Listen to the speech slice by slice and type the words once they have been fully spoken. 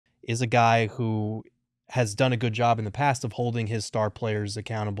is a guy who has done a good job in the past of holding his star players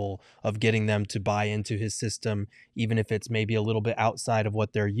accountable, of getting them to buy into his system, even if it's maybe a little bit outside of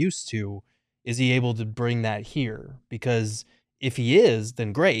what they're used to. Is he able to bring that here? Because if he is,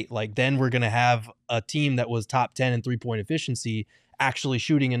 then great. Like, then we're going to have a team that was top 10 in 3-point efficiency actually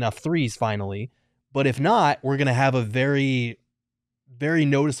shooting enough threes finally. But if not, we're going to have a very, very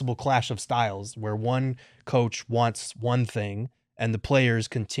noticeable clash of styles where one coach wants one thing and the players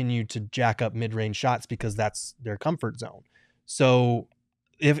continue to jack up mid-range shots because that's their comfort zone. So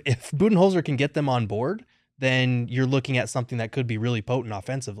if Budenholzer can get them on board, then you're looking at something that could be really potent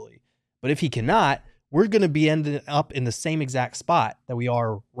offensively. But if he cannot, we're going to be ending up in the same exact spot that we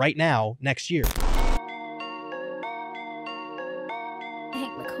are right now next year.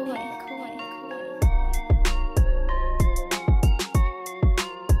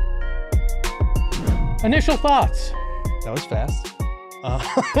 Initial thoughts. That was fast.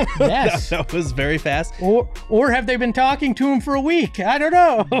 Yes. That was very fast. Or have they been talking to him for a week? I don't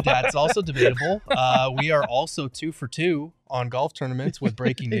know. That's also debatable. We are also 2 for 2 on golf tournaments with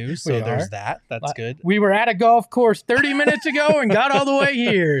breaking news. So there's that. That's good. We were at a golf course 30 minutes ago and got all the way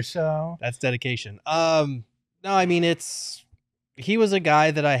here. So that's dedication. No, I mean, he was a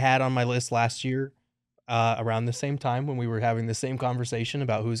guy that I had on my list last year around the same time when we were having the same conversation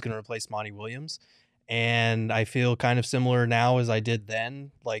about who's going to replace Monty Williams. And I feel kind of similar now as I did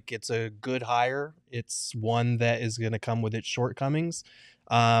then. Like, it's a good hire. It's one that is going to come with its shortcomings.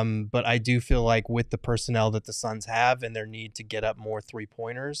 But I do feel like with the personnel that the Suns have and their need to get up more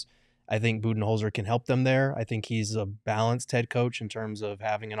 3-pointers, I think Budenholzer can help them there. I think he's a balanced head coach in terms of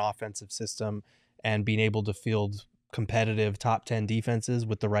having an offensive system and being able to field competitive top 10 defenses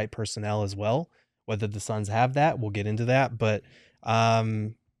with the right personnel as well. Whether the Suns have that, we'll get into that. But,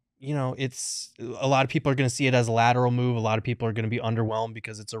 you know, it's a lot of people are going to see it as a lateral move. A lot of people are going to be underwhelmed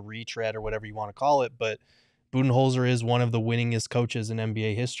because it's a retread or whatever you want to call it. But Budenholzer is one of the winningest coaches in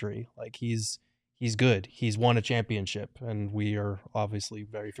NBA history. Like, he's good. He's won a championship, and we are obviously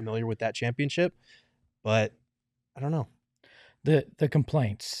very familiar with that championship. But I don't know. The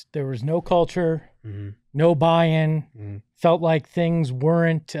complaints. There was no culture, no buy-in. Felt like things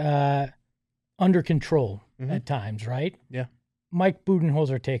weren't under control at times, right? Yeah. Mike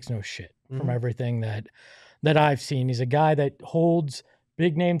Budenholzer takes no shit from everything that I've seen. He's a guy that holds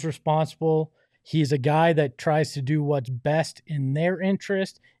big names responsible. He's a guy that tries to do what's best in their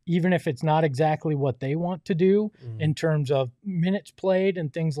interest, even if it's not exactly what they want to do in terms of minutes played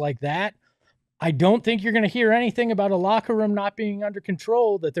and things like that. I don't think you're going to hear anything about a locker room not being under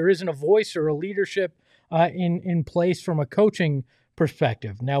control, that there isn't a voice or a leadership in place from a coaching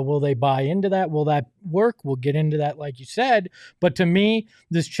perspective. Now, will they buy into that? Will that work? We'll get into that, like you said. But to me,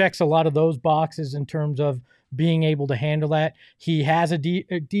 this checks a lot of those boxes in terms of being able to handle that. He has a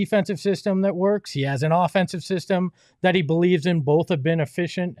defensive system that works. He has an offensive system that he believes in. Both have been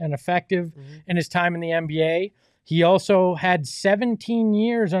efficient and effective in his time in the NBA. He also had 17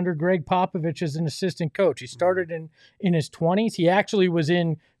 years under Greg Popovich as an assistant coach. He started in his 20s. He actually was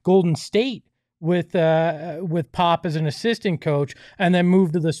in Golden State with Pop as an assistant coach, and then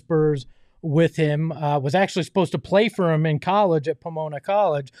moved to the Spurs with him. Was actually supposed to play for him in college at Pomona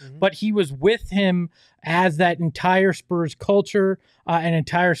College, but he was with him as that entire Spurs culture and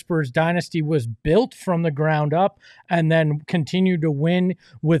entire Spurs dynasty was built from the ground up, and then continued to win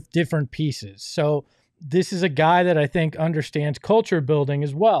with different pieces. So this is a guy that I think understands culture building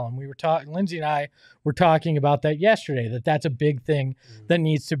as well. And we were talking, Lindsay and I were talking about that yesterday, that's a big thing that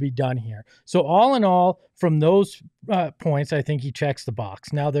needs to be done here. So all in all, from those points, I think he checks the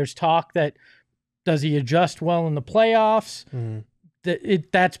box. Now there's talk that, does he adjust well in the playoffs?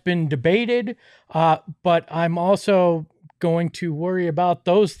 That's been debated. But I'm also going to worry about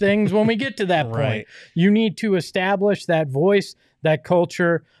those things when we get to that point. You need to establish that voice, that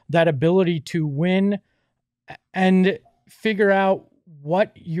culture, that ability to win, and figure out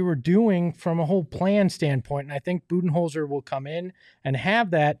what you were doing from a whole plan standpoint. And I think Budenholzer will come in and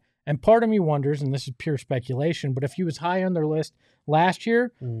have that. And part of me wonders, and this is pure speculation, but if he was high on their list last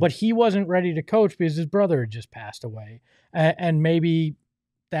year, but he wasn't ready to coach because his brother had just passed away. And maybe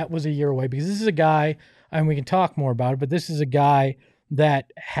that was a year away, because this is a guy, and we can talk more about it, but this is a guy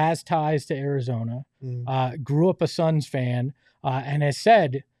that has ties to Arizona, grew up a Suns fan, and has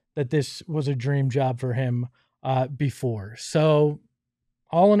said that this was a dream job for him before. So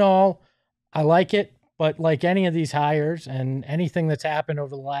all in all, I like it, but like any of these hires and anything that's happened over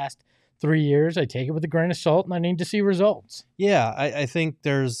the last 3 years, I take it with a grain of salt, and I need to see results. Yeah, I think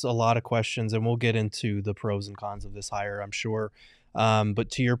there's a lot of questions, and we'll get into the pros and cons of this hire, I'm sure. But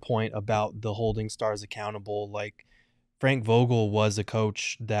to your point about the holding stars accountable, like, Frank Vogel was a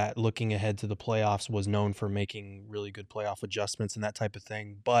coach that, looking ahead to the playoffs, was known for making really good playoff adjustments and that type of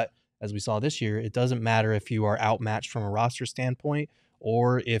thing. But as we saw this year, it doesn't matter if you are outmatched from a roster standpoint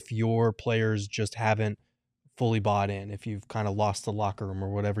or if your players just haven't fully bought in, if you've kind of lost the locker room or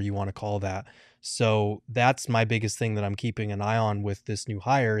whatever you want to call that. So that's my biggest thing that I'm keeping an eye on with this new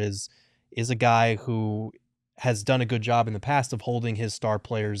hire is a guy who has done a good job in the past of holding his star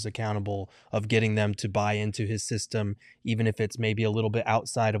players accountable, of getting them to buy into his system, even if it's maybe a little bit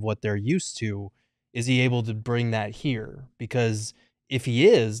outside of what they're used to. Is he able to bring that here? Because if he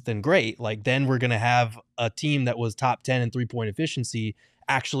is, then great. Like, then we're going to have a team that was top 10 in three-point efficiency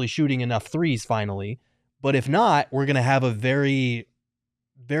actually shooting enough threes finally. But if not, we're going to have a very,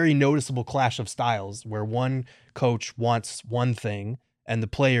 very noticeable clash of styles where one coach wants one thing and the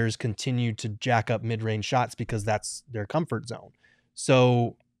players continue to jack up mid-range shots because that's their comfort zone.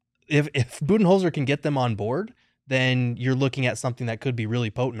 So if Budenholzer can get them on board, then you're looking at something that could be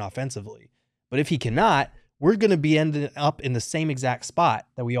really potent offensively. But if he cannot, we're going to be ending up in the same exact spot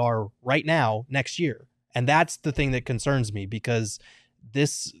that we are right now next year. And that's the thing that concerns me, because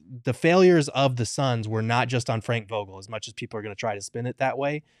the failures of the Suns were not just on Frank Vogel, as much as people are going to try to spin it that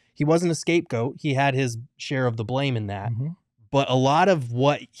way. He wasn't a scapegoat. He had his share of the blame in that. Mm-hmm. But a lot of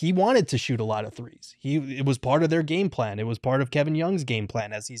what he wanted to shoot a lot of threes. It was part of their game plan. It was part of Kevin Young's game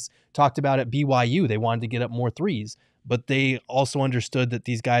plan. As he's talked about at BYU, they wanted to get up more threes, but they also understood that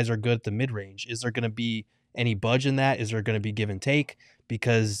these guys are good at the mid-range. Is there going to be any budge in that? Is there going to be give and take?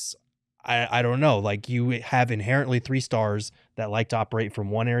 Because I don't know. Like, you have inherently three stars that like to operate from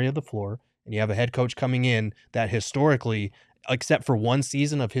one area of the floor, and you have a head coach coming in that historically, except for one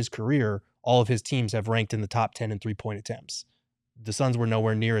season of his career, all of his teams have ranked in the top 10 in three-point attempts. The Suns were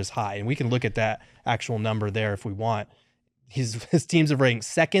nowhere near as high, and we can look at that actual number there if we want. His teams have ranked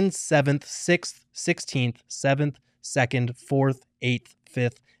 2nd, 7th, 6th, 16th, 7th, 2nd, 4th, 8th,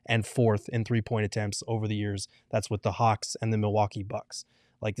 5th, and 4th in three-point attempts over the years. That's with the Hawks and the Milwaukee Bucks.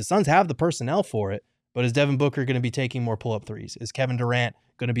 Like, the Suns have the personnel for it, but is Devin Booker going to be taking more pull-up threes? Is Kevin Durant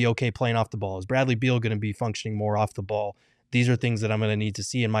going to be okay playing off the ball? Is Bradley Beal going to be functioning more off the ball? These are things that I'm going to need to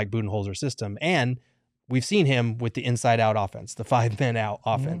see in Mike Budenholzer's system. And we've seen him with the inside-out offense, the 5-men out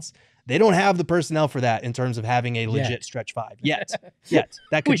offense. Mm-hmm. They don't have the personnel for that in terms of having a legit stretch five yet.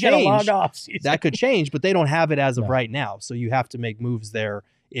 That could change. That could change, but they don't have it as of right now. So you have to make moves there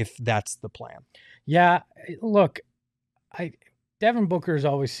if that's the plan. Yeah, look, Devin Booker has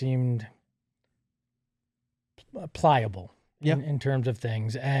always seemed pliable in terms of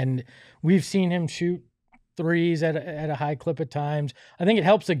things, and we've seen him shoot threes at a high clip at times. I think it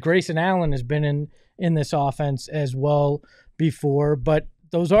helps that Grayson Allen has been in this offense as well before, but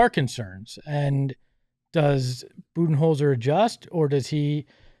those are concerns. And does Budenholzer adjust, or does he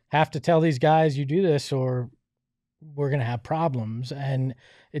have to tell these guys, you do this or we're going to have problems? And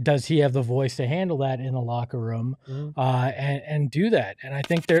does he have the voice to handle that in the locker room and do that? And I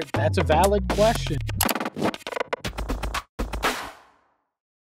think that's a valid question.